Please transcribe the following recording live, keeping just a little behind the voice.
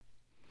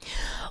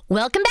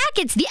Welcome back.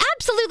 It's the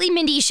Absolutely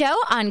Mindy Show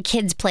on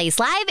Kids Place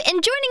Live.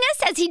 And joining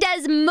us as he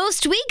does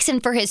most weeks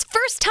and for his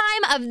first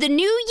time of the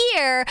new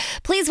year,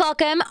 please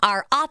welcome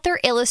our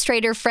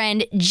author-illustrator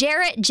friend,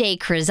 Jarrett J.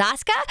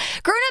 Krosoczka.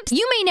 Grown-ups,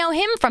 you may know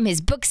him from his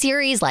book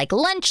series like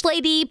Lunch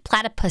Lady,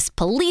 Platypus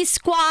Police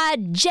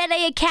Squad,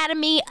 Jedi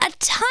Academy, a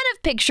ton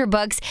of picture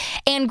books.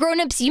 And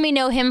grown-ups, you may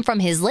know him from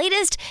his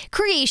latest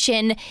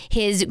creation,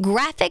 his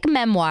graphic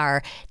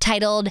memoir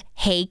titled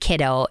Hey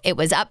Kiddo. It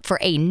was up for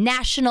a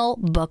National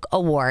Book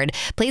Award.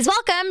 Please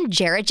welcome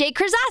Jarrett J.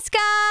 Krosoczka.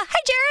 Hi,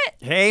 Jarrett.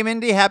 Hey,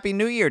 Mindy. Happy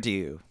New Year to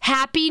you.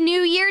 Happy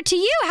New Year to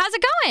you. How's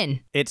it going?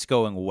 It's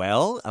going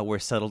well. We're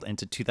settled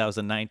into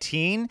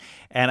 2019,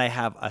 and I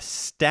have a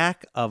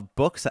stack of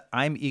books that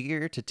I'm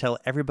eager to tell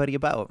everybody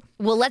about.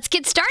 Well, let's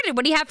get started.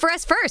 What do you have for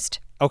us first?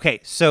 Okay,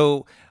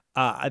 so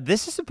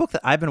this is a book that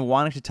I've been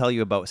wanting to tell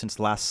you about since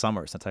last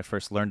summer, since I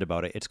first learned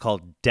about it. It's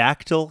called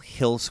Dactyl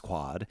Hill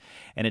Squad,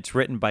 and it's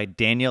written by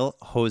Daniel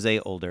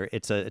José Older.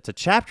 It's a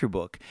chapter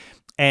book.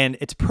 And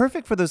it's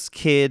perfect for those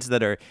kids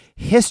that are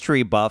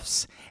history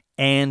buffs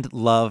and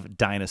love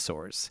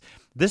dinosaurs.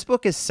 This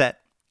book is set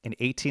in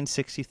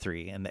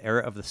 1863 in the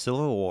era of the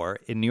Civil War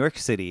in New York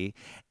City,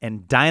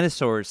 and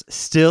dinosaurs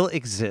still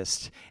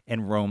exist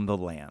and roam the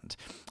land.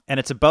 And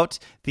it's about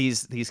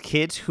these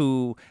kids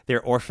who,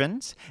 they're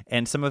orphans,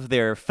 and some of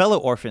their fellow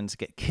orphans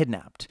get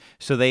kidnapped.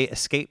 So they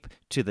escape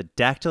to the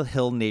Dactyl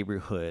Hill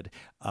neighborhood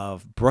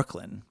of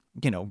Brooklyn.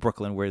 You know,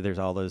 Brooklyn, where there's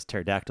all those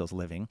pterodactyls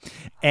living.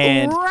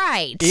 And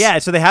right. Yeah,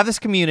 so they have this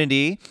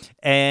community,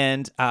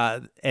 and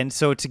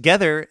so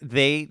together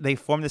they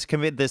form this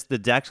the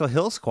Dactyl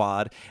Hill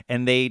Squad,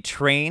 and they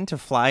train to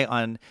fly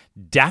on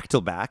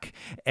dactylback,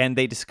 and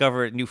they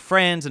discover new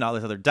friends and all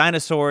these other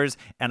dinosaurs,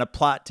 and a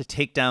plot to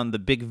take down the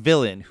big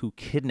villain who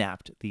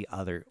kidnapped the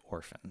other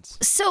orphans.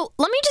 So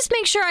let me just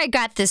make sure I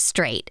got this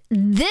straight.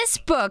 This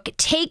book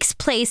takes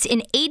place in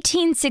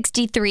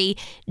 1863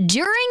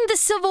 during the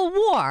Civil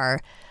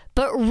War,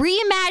 but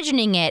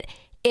reimagining it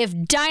if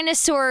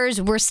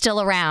dinosaurs were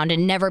still around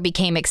and never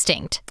became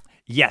extinct.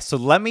 Yes, so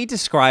let me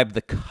describe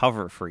the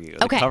cover for you.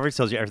 The cover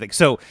tells you everything.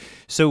 So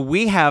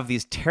we have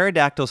these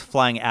pterodactyls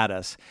flying at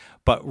us,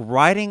 but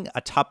riding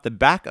atop the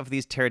back of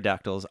these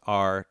pterodactyls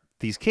are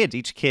these kids.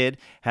 Each kid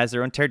has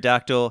their own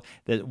pterodactyl.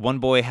 One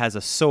boy has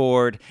a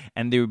sword,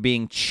 and they're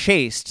being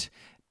chased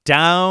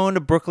down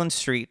Brooklyn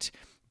Street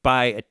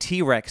by a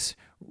T-Rex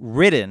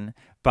ridden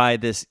by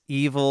this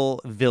evil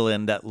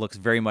villain that looks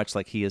very much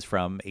like he is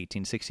from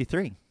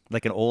 1863,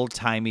 like an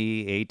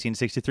old-timey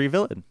 1863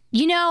 villain.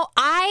 You know,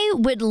 I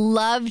would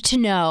love to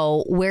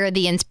know where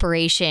the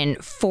inspiration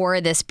for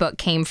this book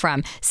came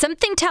from.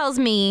 Something tells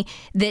me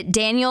that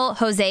Daniel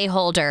José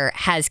Older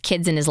has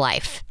kids in his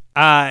life.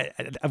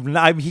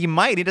 He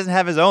might. He doesn't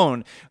have his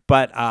own,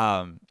 but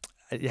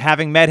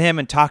having met him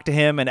and talked to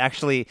him, and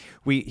actually,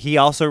 he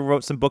also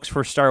wrote some books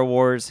for Star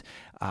Wars.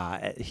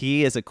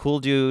 He is a cool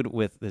dude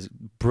with this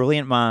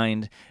brilliant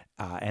mind,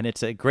 and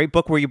it's a great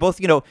book where you both,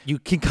 you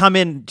can come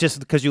in just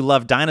because you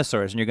love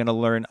dinosaurs, and you're going to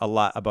learn a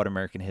lot about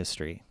American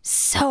history.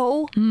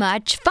 So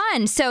much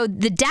fun. So,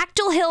 The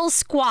Dactyl Hill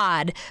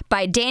Squad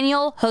by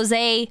Daniel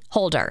José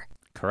Older.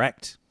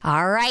 Correct.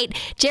 All right.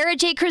 Jarrett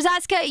J.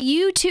 Krosoczka,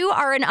 you too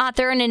are an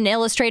author and an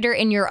illustrator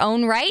in your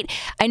own right.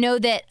 I know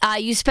that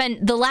you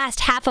spent the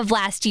last half of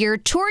last year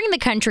touring the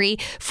country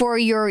for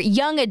your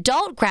young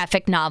adult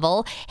graphic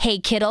novel, Hey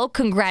Kiddo.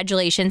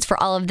 Congratulations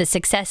for all of the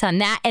success on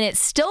that, and it's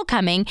still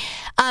coming.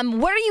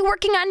 What are you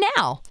working on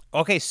now?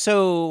 Okay,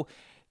 so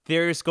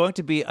there's going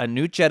to be a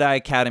new Jedi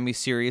Academy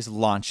series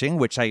launching,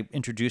 which I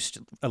introduced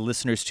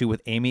listeners to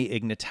with Amy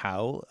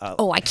Ignatow.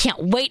 I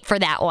can't wait for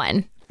that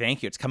one.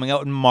 Thank you. It's coming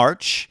out in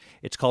March.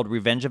 It's called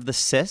Revenge of the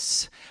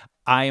Sith.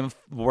 I am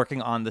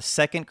working on the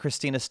second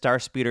Christina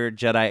Starspeeder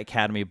Jedi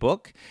Academy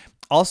book.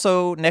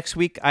 Also, next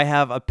week, I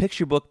have a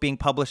picture book being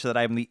published that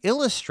I'm the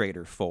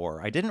illustrator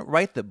for. I didn't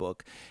write the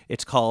book.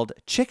 It's called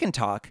Chicken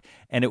Talk,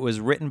 and it was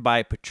written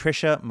by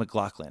Patricia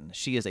McLaughlin.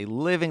 She is a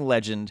living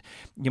legend.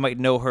 You might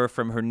know her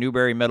from her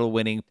Newbery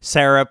Medal-winning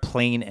Sarah,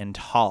 Plain and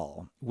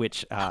Tall,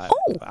 which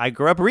I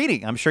grew up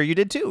reading. I'm sure you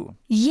did too.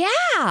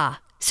 Yeah.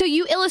 So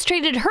you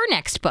illustrated her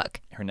next book.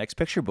 Her next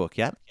picture book,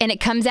 yeah. And it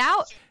comes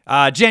out?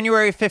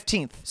 January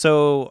 15th.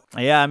 So,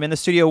 yeah, I'm in the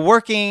studio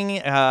working.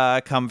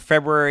 Come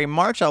February,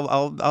 March,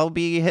 I'll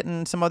be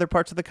hitting some other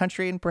parts of the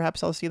country, and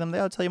perhaps I'll see them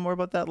there. I'll tell you more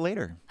about that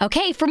later.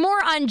 Okay, for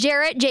more on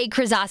Jarrett J.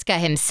 Krosoczka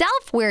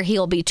himself, where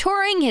he'll be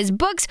touring, his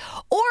books,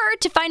 or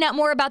to find out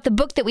more about the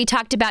book that we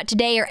talked about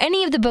today or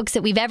any of the books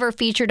that we've ever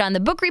featured on the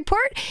book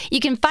report,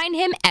 you can find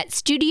him at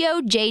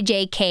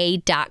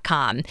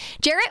studiojjk.com.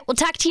 Jarrett, we'll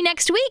talk to you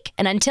next week,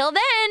 and until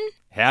then,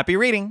 happy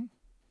reading.